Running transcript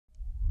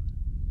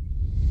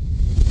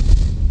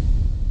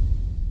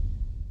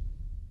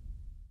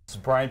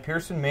Brian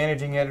Pearson,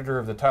 managing editor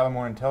of the Tyler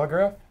Morning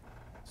Telegraph.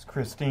 It's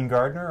Christine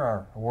Gardner,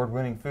 our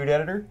award-winning food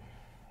editor.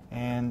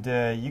 And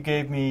you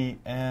gave me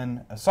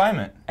an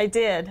assignment. I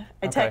did.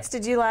 I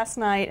texted you last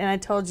night and I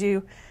told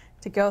you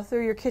to go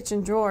through your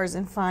kitchen drawers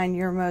and find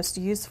your most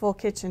useful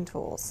kitchen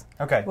tools.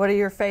 Okay. What are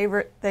your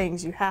favorite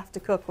things you have to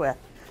cook with?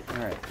 All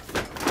right.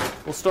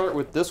 We'll start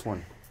with this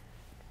one.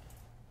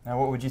 Now,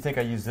 what would you think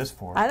I use this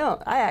for? I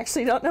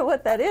actually don't know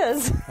what that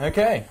is.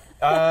 Okay.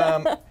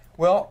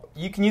 Well,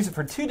 you can use it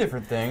for two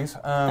different things.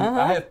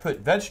 I have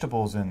put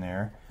vegetables in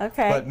there.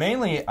 Okay. But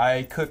mainly,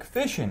 I cook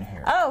fish in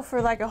here. Oh,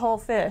 for like a whole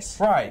fish.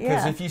 Right,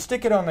 because if you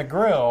stick it on the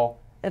grill,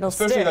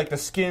 especially stick. like the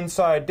skin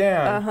side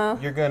down,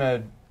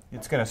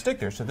 it's gonna stick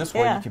there. So this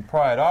way you can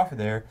pry it off of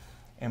there,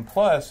 and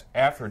plus,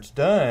 after it's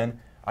done,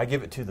 I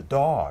give it to the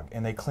dog,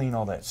 and they clean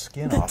all that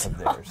skin off of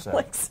there.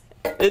 So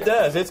it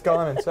does. It's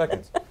gone in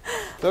seconds.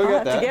 So we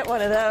got that. I'll have to get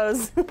one of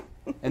those.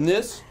 And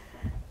this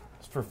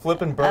is for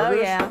flipping burgers.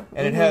 Oh, yeah.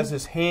 And it has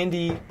this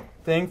handy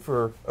thing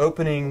for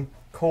opening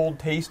cold,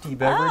 tasty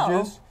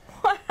beverages.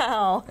 Oh,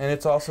 wow. And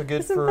it's also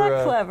good Isn't for...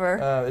 that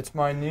clever? It's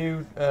my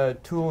new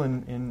tool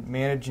in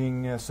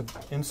managing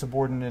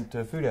insubordinate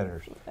food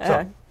editors.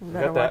 So, you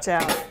better watch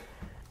out.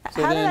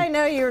 So How did I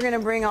know you were going to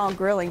bring all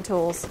grilling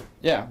tools?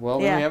 Yeah, well,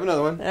 then we have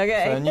another one.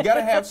 Okay. So, and you got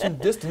to have some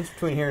distance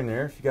between here and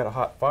there if you got a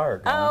hot fire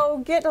going.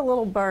 Oh, get a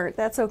little burnt.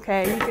 That's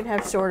okay. You can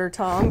have shorter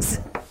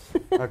tongs.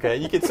 Okay,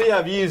 you can see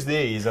I've used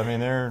these. I mean,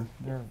 they're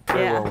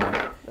very well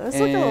worn. Those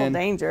look a little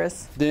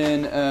dangerous.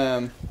 Then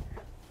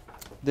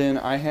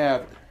I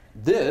have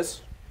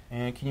this.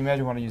 And can you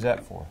imagine what I use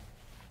that for?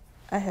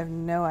 I have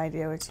no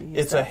idea what you use.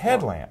 It's a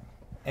headlamp.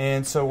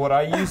 And so what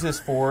I use this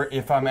for,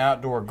 if I'm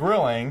outdoor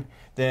grilling,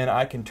 then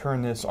I can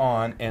turn this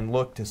on and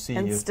look to see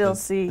if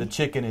the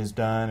chicken is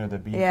done or the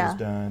beef is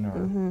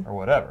done or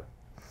whatever.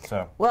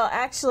 So. Well,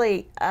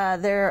 actually,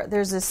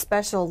 there's this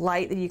special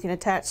light that you can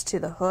attach to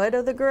the hood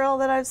of the grill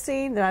that I've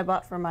seen that I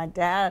bought for my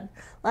dad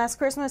last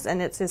Christmas,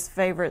 and it's his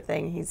favorite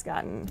thing he's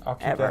gotten I'll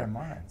keep that in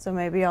mind. So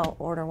maybe I'll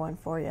order one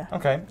for you.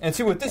 Okay. And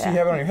see, with this, you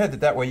have it on your head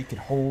that way you can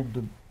hold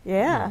the...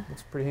 Yeah.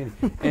 It's pretty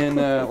handy. And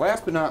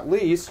last but not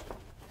least,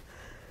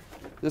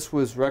 this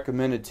was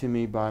recommended to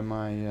me by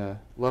my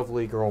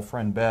lovely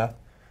girlfriend Beth,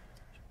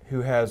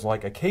 who has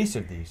like a case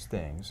of these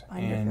things,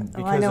 and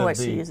because I know of what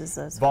the she uses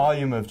those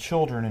volume of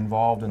children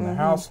involved in the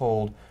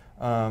household,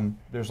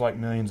 there's like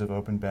millions of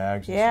open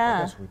bags. And stuff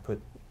like that, so we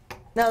put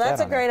that's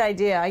a great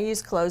idea. I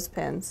use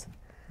clothespins.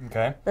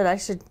 Okay. But I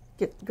should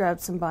grab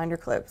some binder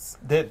clips.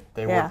 They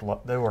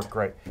work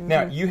great.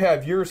 Now you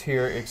have yours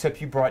here, except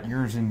you brought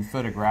yours in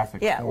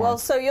photographic form. Well,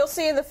 so you'll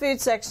see in the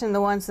food section the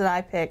ones that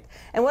I picked.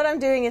 And what I'm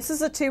doing, this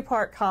is a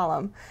two-part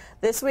column.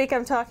 This week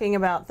I'm talking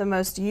about the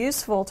most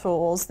useful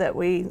tools that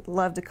we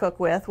love to cook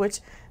with, which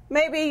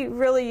may be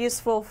really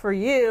useful for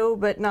you,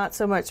 but not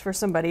so much for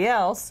somebody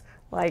else,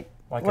 like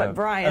what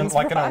Brian's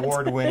like an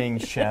award-winning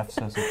chef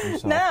says it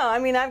yourself. No, I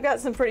mean, I've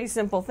got some pretty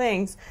simple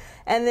things.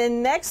 And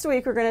then next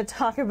week we're going to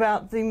talk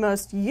about the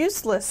most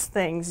useless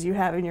things you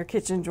have in your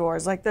kitchen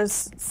drawers, like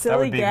those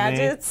silly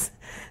gadgets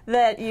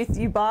that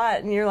you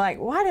bought and you're like,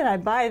 why did I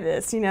buy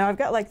this? You know, I've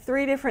got like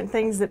 3 different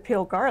things that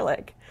peel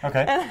garlic.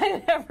 Okay. And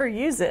I never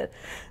use it.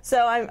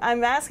 So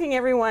I'm asking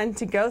everyone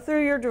to go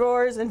through your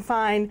drawers and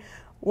find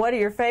what are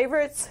your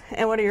favorites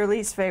and what are your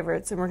least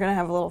favorites, and we're going to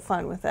have a little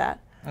fun with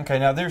that. Okay,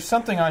 now there's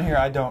something on here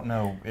I don't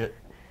know.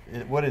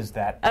 What is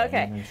that?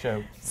 Okay.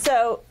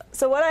 So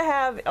what I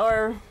have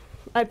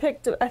I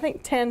picked, I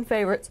think, 10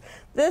 favorites.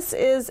 This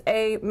is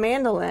a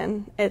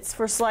mandolin. It's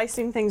for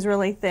slicing things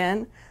really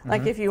thin,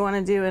 like if you want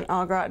to do an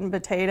au gratin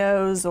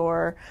potatoes,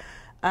 or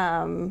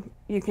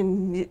you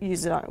can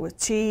use it with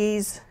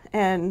cheese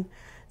and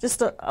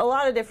just a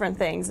lot of different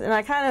things. And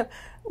I kind of,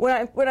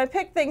 when I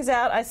picked things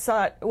out, I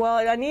thought, well,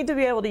 I need to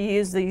be able to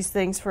use these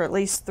things for at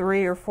least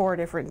 3 or 4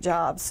 different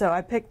jobs. So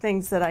I picked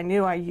things that I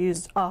knew I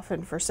used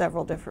often for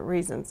several different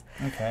reasons.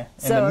 Okay.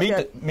 So and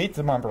the meat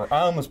thermometer,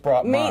 I almost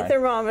brought mine. Meat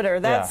thermometer,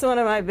 that's one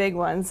of my big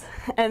ones.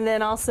 And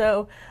then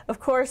also,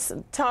 of course,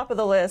 top of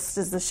the list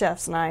is the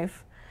chef's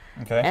knife.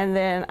 Okay. And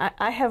then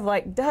I have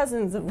like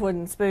dozens of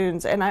wooden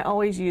spoons, and I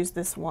always use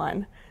this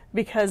one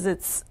because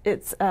it's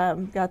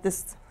got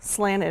this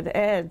slanted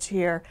edge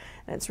here,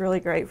 and it's really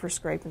great for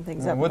scraping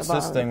things up. What's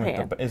this thing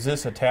with the? Is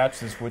this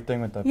attached? This wood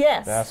thing with the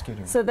basket?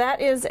 Or? So that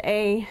is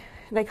they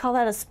call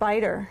that a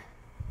spider,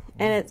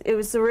 and it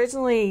was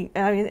originally.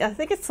 I mean, I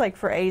think it's like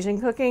for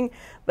Asian cooking,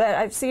 but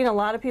I've seen a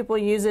lot of people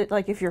use it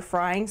like if you're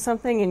frying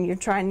something and you're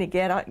trying to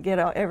get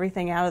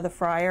everything out of the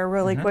fryer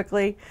really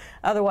quickly.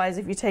 Otherwise,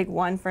 if you take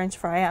one French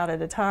fry out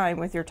at a time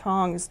with your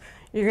tongs,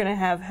 you're going to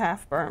have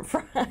half-burnt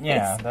fries.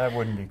 Yeah, that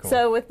wouldn't be cool.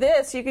 So with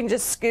this, you can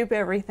just scoop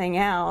everything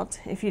out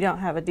if you don't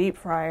have a deep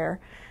fryer,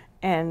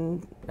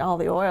 and all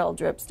the oil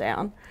drips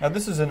down. Now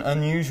this is an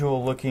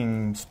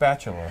unusual-looking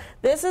spatula.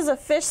 This is a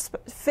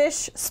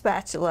fish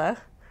spatula.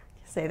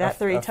 Say that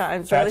 3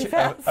 times really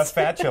fast. A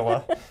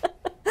spatula.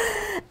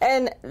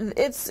 And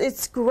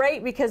it's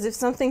great because if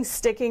something's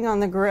sticking on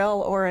the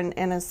grill or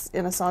in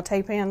a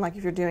saute pan, like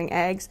if you're doing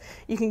eggs,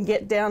 you can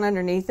get down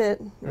underneath it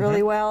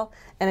really well,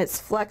 and it's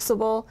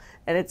flexible,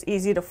 and it's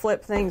easy to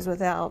flip things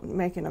without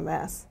making a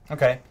mess.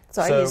 Okay.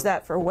 So I use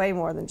that for way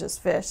more than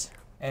just fish.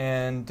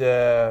 And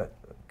a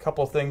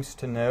couple of things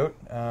to note.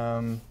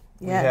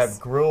 We have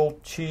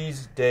Grilled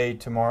Cheese Day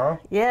tomorrow.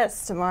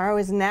 Yes, tomorrow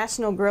is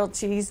National Grilled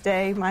Cheese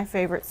Day, my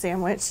favorite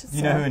sandwich.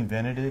 You know who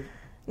invented it?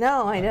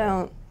 No, I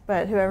don't.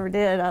 But whoever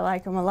did, I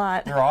like them a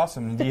lot. They're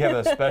awesome. Do you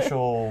have a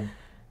special,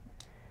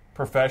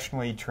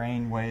 professionally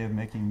trained way of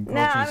making grilled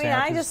cheese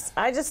sandwiches?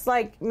 I just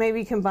like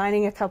maybe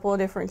combining a couple of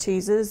different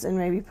cheeses and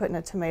maybe putting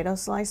a tomato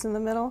slice in the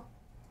middle.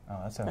 Oh,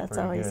 that sounds That's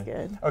pretty always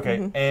good. good.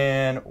 Okay,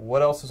 and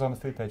what else is on the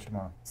food page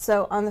tomorrow?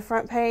 So on the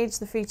front page,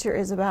 the feature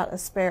is about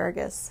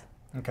asparagus.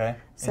 Okay.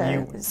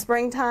 So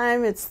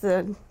springtime, it's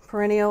the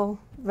perennial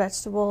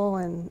vegetable,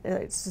 and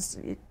it's just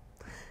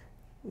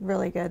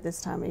really good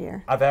this time of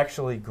year. I've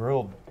actually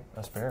grilled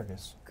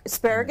asparagus.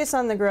 Asparagus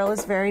on the grill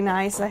is very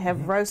nice. I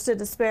have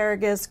roasted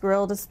asparagus,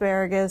 grilled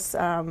asparagus,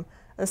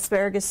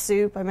 asparagus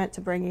soup. I meant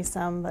to bring you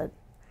some, but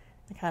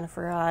I kind of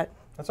forgot.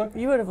 That's okay.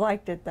 You would have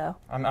liked it, though.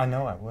 I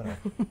know I would have.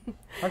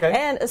 Okay.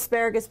 And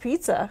asparagus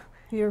pizza.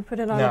 You ever put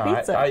it on a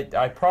pizza?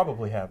 I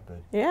probably have,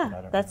 but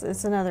yeah,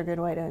 it's another good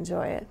way to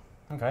enjoy it.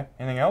 Okay.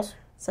 Anything else?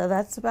 So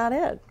that's about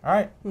it. All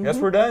right. Guess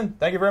we're done.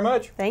 Thank you very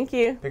much. Thank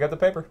you. Pick up the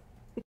paper.